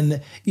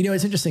 And,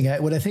 it's interesting.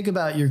 When I think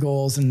about your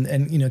goals and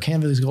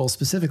Canva's goals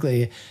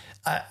specifically,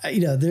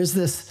 there's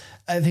this,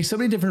 I think so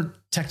many different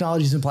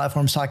technologies and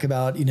platforms talk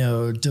about,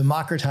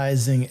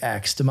 democratizing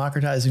X,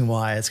 democratizing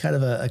Y. It's kind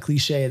of a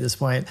cliche at this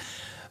point,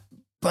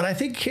 but I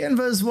think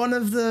Canva is one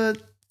of the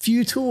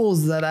few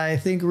tools that I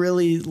think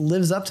really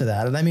lives up to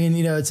that. And I mean,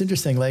 it's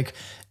interesting. Like,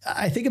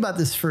 I think about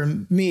this for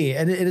me,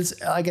 and it's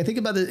like, I think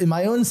about it in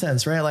my own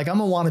sense, right? Like, I'm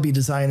a wannabe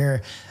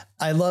designer.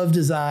 I love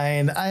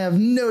design. I have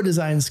no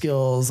design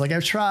skills. Like,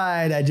 I've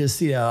tried, I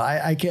just,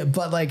 I can't,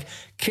 but like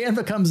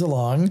Canva comes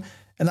along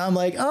and I'm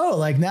like, oh,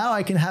 like now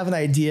I can have an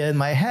idea in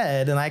my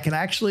head and I can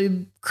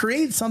actually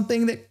create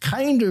something that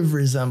kind of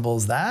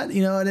resembles that,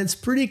 and it's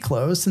pretty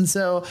close. And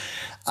so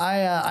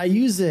I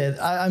use it.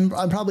 I'm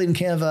probably in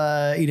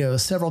Canva,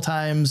 several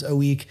times a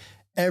week,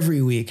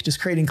 every week, just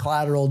creating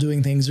collateral,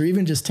 doing things, or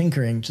even just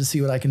tinkering to see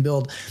what I can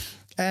build.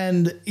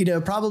 And,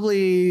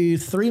 probably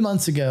 3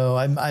 months ago,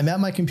 I'm at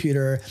my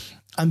computer,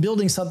 I'm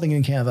building something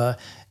in Canva,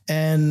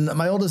 and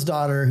my oldest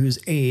daughter, who's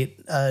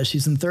 8,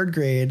 she's in 3rd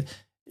grade,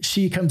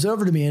 she comes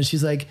over to me and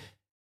she's like,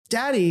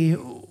 Daddy,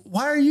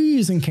 why are you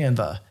using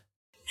Canva?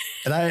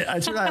 And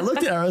I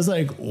looked at her, I was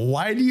like,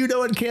 why do you know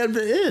what Canva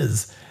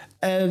is?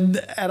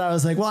 And I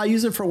was like, well, I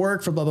use it for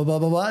work, for blah, blah, blah,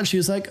 blah, blah. And she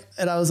was like,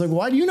 and I was like,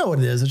 why do you know what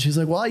it is? And she's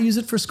like, well, I use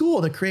it for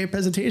school to create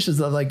presentations.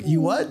 And I'm like,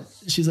 you what?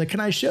 She's like, can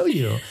I show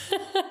you?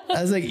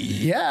 I was like,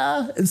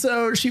 yeah. And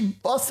so she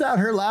busts out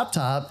her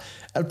laptop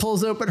and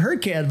pulls open her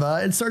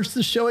Canva and starts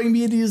to showing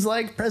me these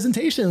like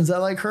presentations that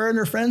like her and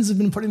her friends have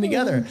been putting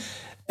together.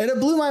 And it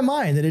blew my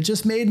mind. And it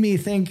just made me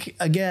think,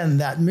 again,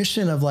 that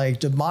mission of like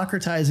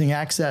democratizing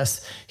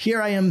access.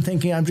 Here I am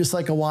thinking I'm just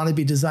like a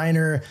wannabe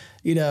designer,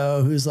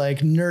 who's like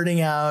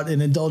nerding out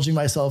and indulging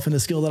myself in a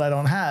skill that I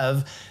don't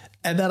have.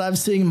 And then I'm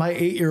seeing my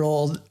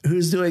 8-year-old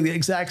who's doing the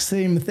exact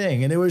same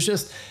thing. And it was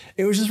just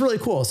really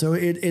cool. So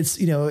it's,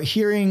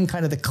 hearing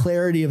kind of the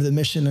clarity of the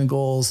mission and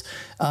goals,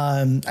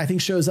 I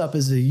think shows up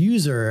as a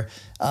user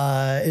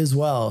as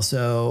well.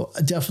 So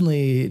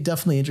definitely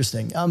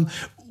interesting.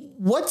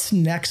 what's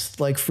next,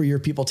 like for your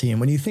people team?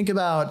 When you think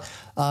about,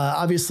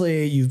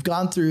 obviously you've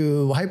gone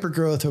through hyper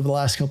growth over the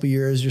last couple of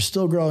years, you're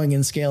still growing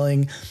and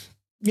scaling,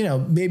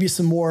 maybe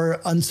some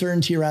more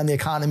uncertainty around the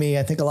economy.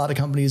 I think a lot of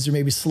companies are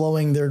maybe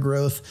slowing their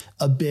growth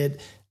a bit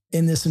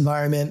in this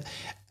environment.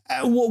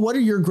 What are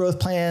your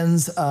growth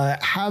plans?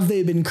 Have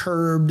they been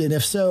curbed? And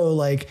if so,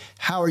 like,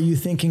 how are you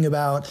thinking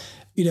about,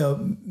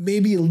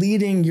 maybe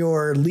leading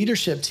your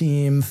leadership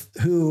team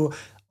who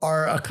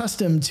are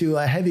accustomed to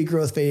a heavy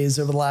growth phase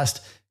over the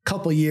last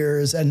couple of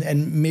years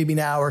and maybe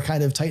now are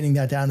kind of tightening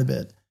that down a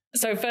bit?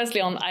 So firstly,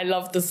 I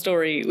love the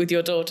story with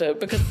your daughter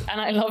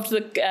and I loved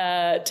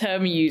the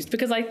term you used,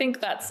 because I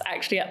think that's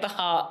actually at the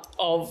heart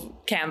of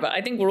Canva.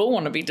 I think we all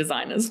want to be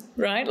designers,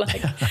 right?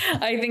 Like,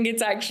 I think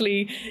it's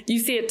actually, you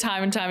see it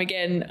time and time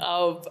again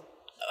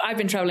I've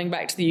been traveling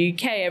back to the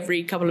UK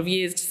every couple of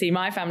years to see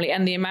my family,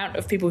 and the amount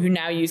of people who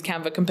now use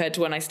Canva compared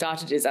to when I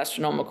started is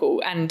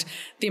astronomical. And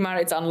the amount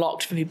it's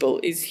unlocked for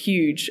people is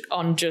huge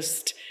on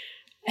just,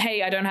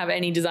 hey, I don't have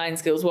any design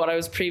skills. What I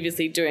was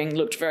previously doing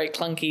looked very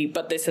clunky,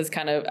 but this has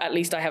kind of, at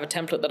least I have a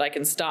template that I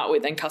can start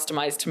with and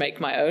customize to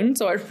make my own.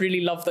 So I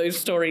really love those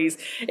stories,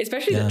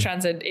 especially that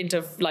transcend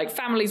into like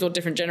families or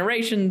different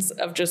generations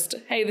of just,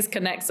 hey, this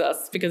connects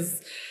us,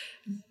 because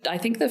I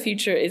think the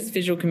future is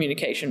visual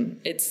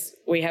communication.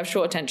 We have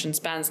short attention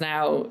spans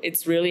now.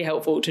 It's really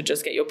helpful to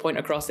just get your point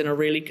across in a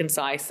really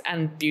concise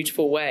and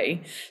beautiful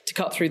way to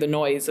cut through the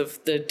noise of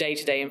the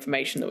day-to-day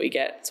information that we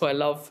get. So I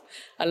love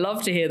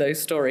to hear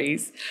those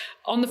stories.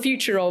 On the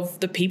future of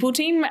the people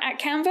team at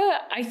Canva,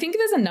 I think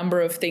there's a number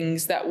of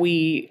things that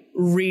we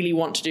really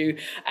want to do.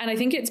 And I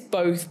think it's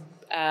both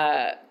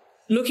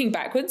looking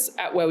backwards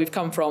at where we've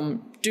come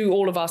from. Do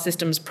all of our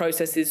systems,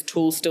 processes,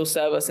 tools still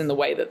serve us in the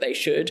way that they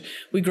should?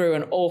 We grew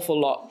an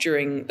awful lot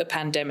during the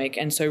pandemic,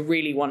 and so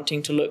really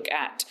wanting to look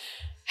at,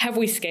 have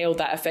we scaled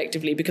that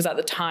effectively? Because at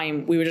the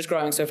time we were just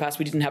growing so fast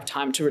we didn't have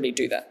time to really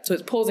do that. So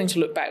it's pausing to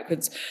look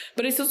backwards,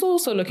 but it's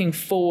also looking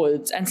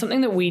forwards, and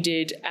something that we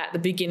did at the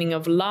beginning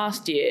of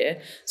last year,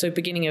 so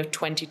beginning of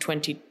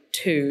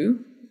 2022,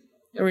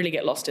 I really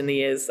get lost in the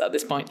years at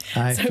this point.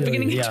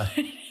 Beginning of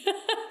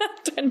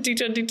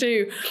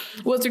 2022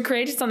 was we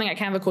created something at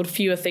Canva called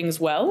Fewer Things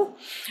Well.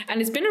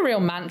 And it's been a real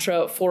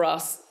mantra for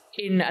us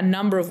in a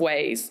number of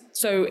ways.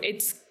 So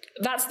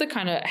that's the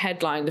kind of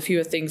headline, the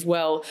fewer things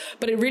well,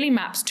 but it really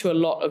maps to a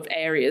lot of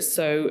areas.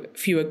 So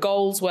fewer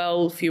goals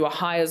well, fewer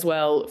hires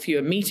well,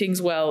 fewer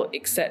meetings well,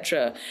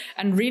 etc.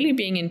 And really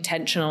being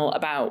intentional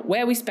about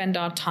where we spend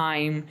our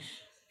time,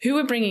 who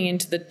we're bringing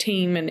into the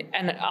team,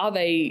 and are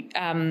they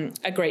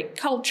a great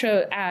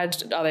culture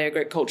add? Are they a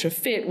great culture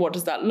fit? What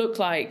does that look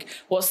like?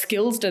 What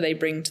skills do they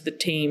bring to the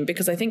team?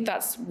 Because I think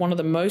that's one of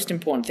the most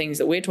important things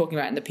that we're talking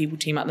about in the people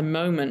team at the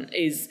moment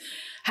is,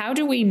 how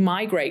do we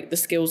migrate the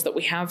skills that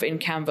we have in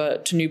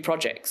Canva to new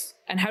projects?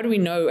 And how do we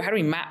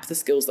map the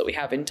skills that we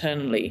have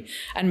internally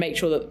and make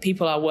sure that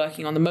people are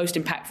working on the most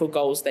impactful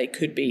goals they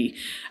could be?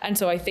 And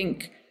so I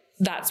think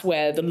that's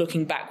where the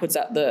looking backwards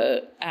at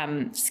the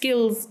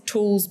skills,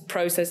 tools,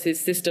 processes,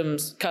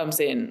 systems comes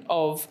in,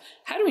 of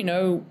how do we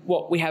know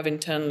what we have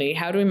internally?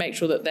 How do we make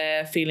sure that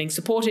they're feeling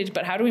supported?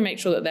 But how do we make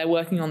sure that they're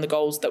working on the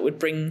goals that would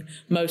bring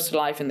most to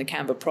life in the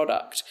Canva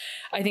product?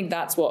 I think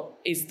that's what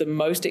is the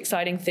most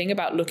exciting thing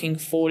about looking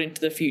forward into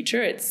the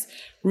future. It's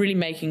really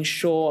making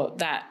sure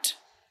that,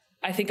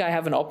 I think I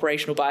have an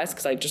operational bias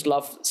because I just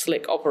love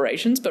slick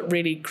operations, but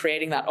really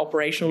creating that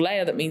operational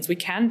layer that means we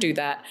can do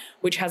that,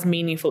 which has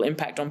meaningful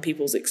impact on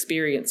people's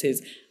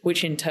experiences,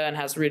 which in turn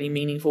has really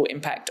meaningful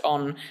impact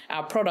on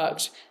our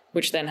product,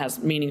 which then has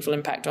meaningful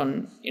impact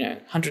on,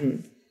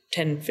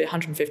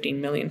 115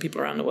 million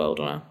people around the world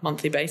on a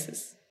monthly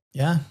basis.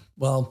 Yeah.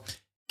 Well,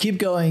 keep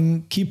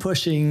going, keep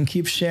pushing,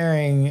 keep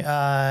sharing.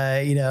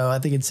 I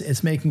think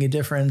it's making a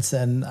difference.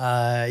 And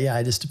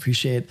I just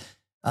appreciate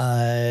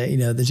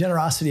the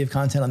generosity of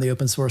content on the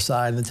open source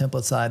side and the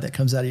template side that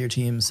comes out of your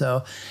team.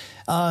 So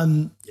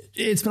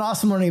it's been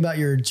awesome learning about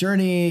your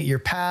journey, your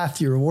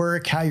path, your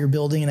work, how you're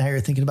building and how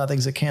you're thinking about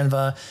things at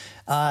Canva.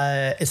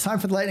 It's time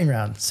for the lightning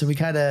round. So we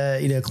kind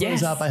of,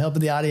 close out by helping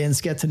the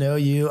audience get to know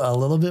you a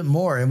little bit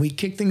more. And we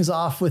kick things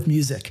off with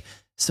music.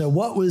 So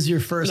what was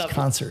your first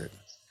concert?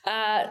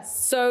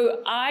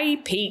 So I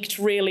peaked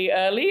really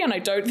early, and I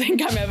don't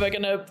think I'm ever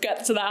going to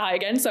get to that high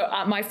again. So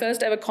my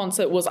first ever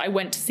concert was I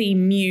went to see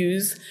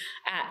Muse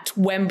at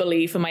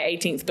Wembley for my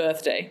 18th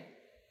birthday.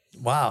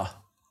 Wow.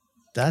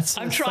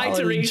 I'm trying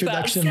to reach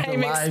that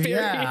same experience.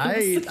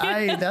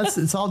 Yeah,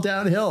 it's all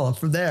downhill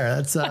from there.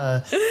 That's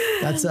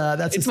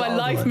it's my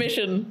life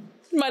mission.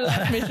 My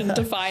life mission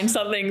to find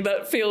something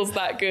that feels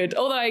that good.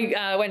 Although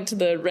I went to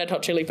the Red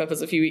Hot Chili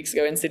Peppers a few weeks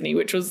ago in Sydney,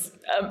 which was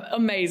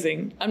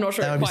amazing. I'm not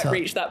sure it quite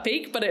reached that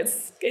peak, but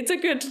it's a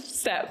good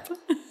step.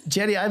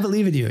 Jennie, I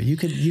believe in you. You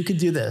could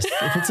do this.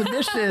 If it's a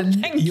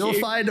mission, you'll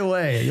find a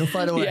way.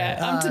 Yeah,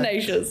 I'm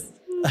tenacious.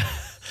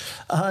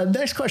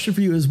 Next question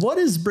for you is, what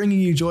is bringing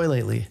you joy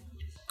lately?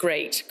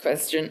 Great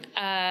question.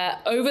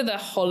 Over the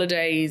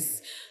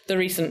holidays, the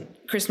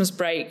recent Christmas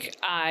break,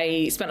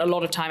 I spent a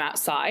lot of time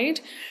outside.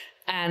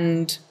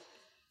 And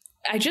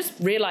I just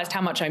realized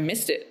how much I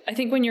missed it. I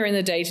think when you're in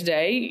the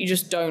day-to-day, you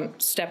just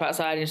don't step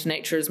outside into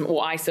nature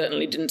or I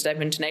certainly didn't step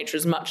into nature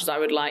as much as I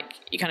would like.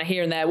 You kind of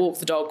here and there, walk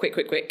the dog, quick.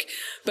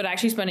 But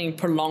actually spending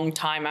prolonged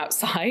time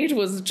outside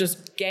was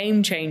just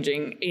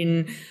game-changing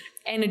in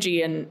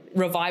energy and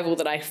revival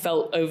that I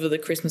felt over the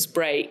Christmas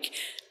break.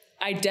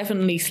 I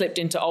definitely slipped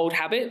into old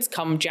habits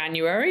come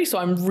January. So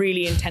I'm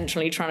really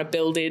intentionally trying to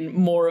build in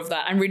more of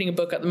that. I'm reading a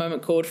book at the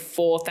moment called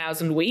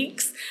 4,000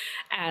 Weeks.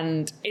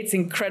 And it's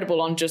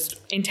incredible on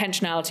just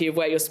intentionality of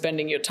where you're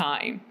spending your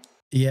time.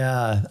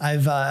 Yeah,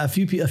 I've a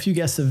few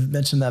guests have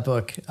mentioned that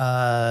book.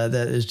 That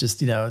is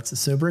just, it's a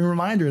sobering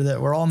reminder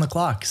that we're all on the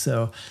clock.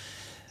 So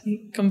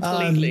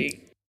completely.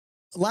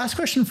 Last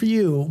question for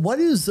you. What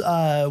is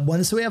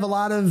one? So we have a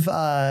lot of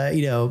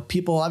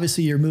people.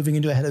 Obviously, you're moving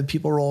into a head of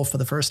people role for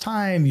the first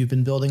time. You've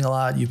been building a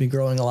lot. You've been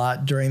growing a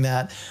lot during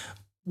that.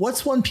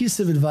 What's one piece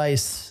of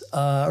advice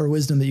or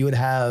wisdom that you would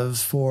have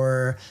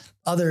for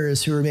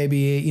others who are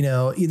maybe,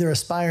 either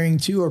aspiring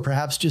to or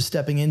perhaps just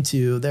stepping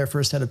into their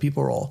first head of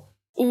people role?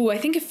 I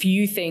think a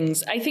few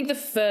things. I think the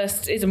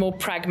first is a more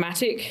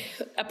pragmatic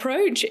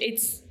approach.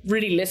 It's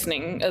really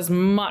listening as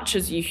much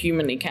as you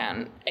humanly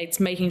can. It's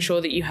making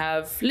sure that you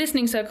have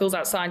listening circles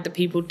outside the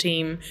people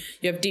team.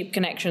 You have deep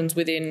connections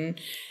within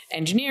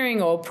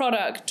engineering or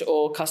product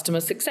or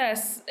customer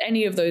success,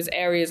 any of those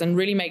areas, and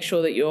really make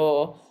sure that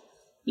you're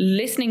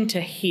listening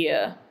to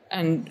hear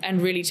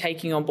and really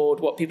taking on board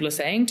what people are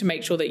saying to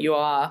make sure that you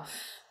are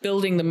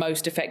building the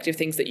most effective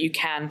things that you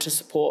can to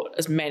support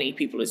as many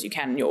people as you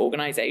can in your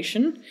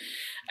organization.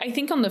 I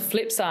think on the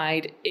flip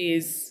side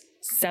is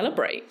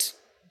celebrate.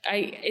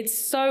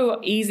 It's so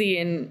easy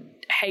in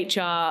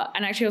HR,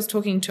 and actually I was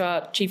talking to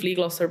our chief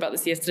legal officer about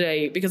this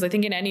yesterday, because I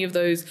think in any of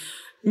those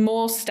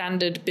more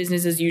standard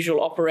business as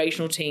usual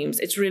operational teams,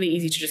 it's really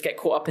easy to just get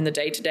caught up in the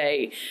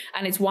day-to-day.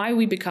 And it's why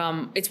we've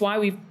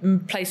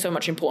placed so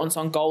much importance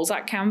on goals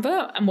at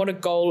Canva. And what a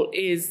goal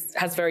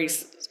has very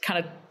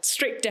kind of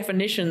strict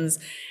definitions.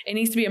 It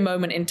needs to be a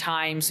moment in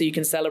time so you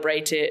can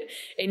celebrate it.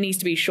 It needs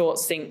to be short,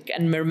 succinct,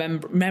 and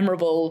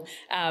memorable.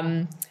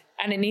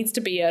 And it needs to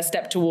be a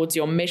step towards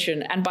your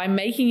mission. And by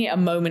making it a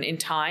moment in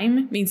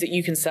time means that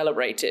you can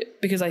celebrate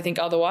it. Because I think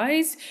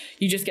otherwise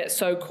you just get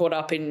so caught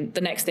up in the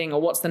next thing, or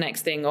what's the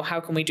next thing, or how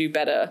can we do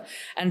better?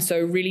 And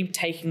so really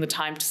taking the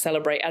time to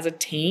celebrate as a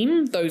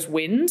team those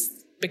wins,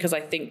 because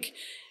I think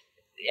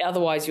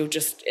otherwise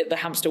the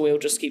hamster wheel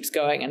just keeps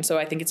going. And so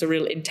I think it's a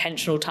real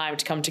intentional time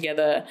to come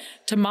together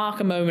to mark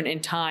a moment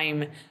in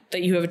time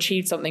that you have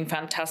achieved something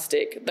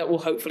fantastic that will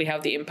hopefully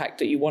have the impact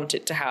that you want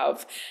it to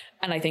have.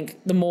 And I think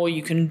the more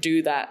you can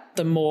do that,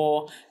 the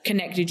more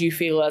connected you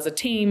feel as a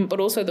team, but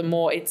also the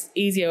more it's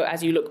easier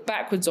as you look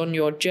backwards on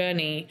your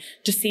journey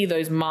to see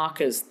those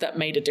markers that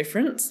made a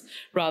difference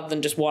rather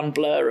than just one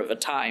blur of a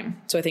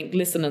time. So I think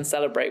listen and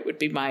celebrate would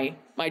be my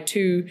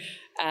two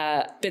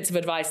bits of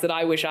advice that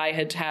I wish I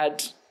had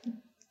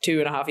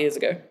 2.5 years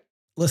ago.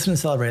 Listen and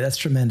celebrate. That's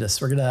tremendous.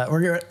 We're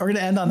gonna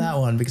end on that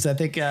one, because I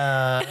think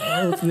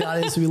hopefully the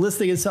audience will be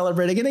listening and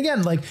celebrating. And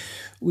again, like,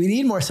 we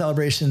need more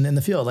celebration in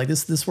the field. Like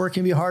this work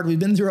can be hard. We've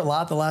been through a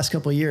lot the last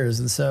couple of years,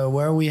 and so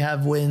where we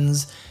have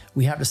wins,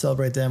 we have to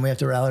celebrate them. We have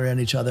to rally around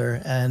each other.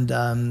 And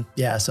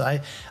so I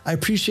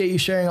appreciate you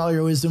sharing all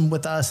your wisdom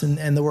with us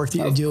and the work that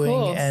you're doing.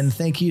 Course. And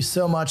thank you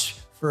so much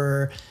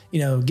for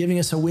giving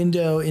us a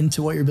window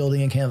into what you're building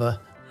in Canva.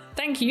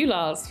 Thank you,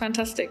 Lars.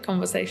 Fantastic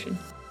conversation.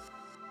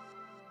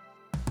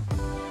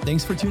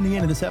 Thanks for tuning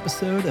in to this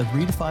episode of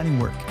Redefining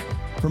Work.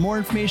 For more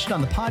information on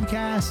the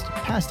podcast,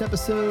 past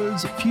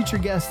episodes, future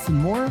guests, and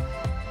more,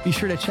 be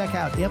sure to check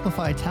out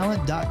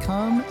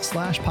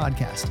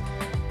amplifytalent.com/podcast.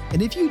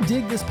 And if you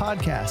dig this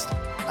podcast,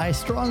 I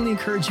strongly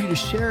encourage you to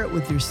share it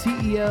with your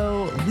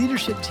CEO,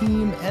 leadership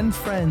team, and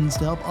friends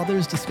to help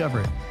others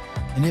discover it.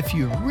 And if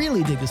you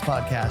really dig this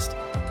podcast,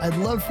 I'd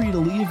love for you to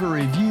leave a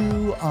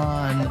review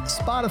on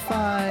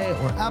Spotify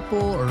or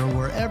Apple or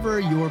wherever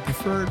your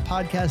preferred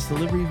podcast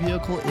delivery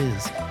vehicle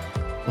is.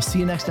 We'll see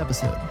you next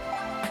episode.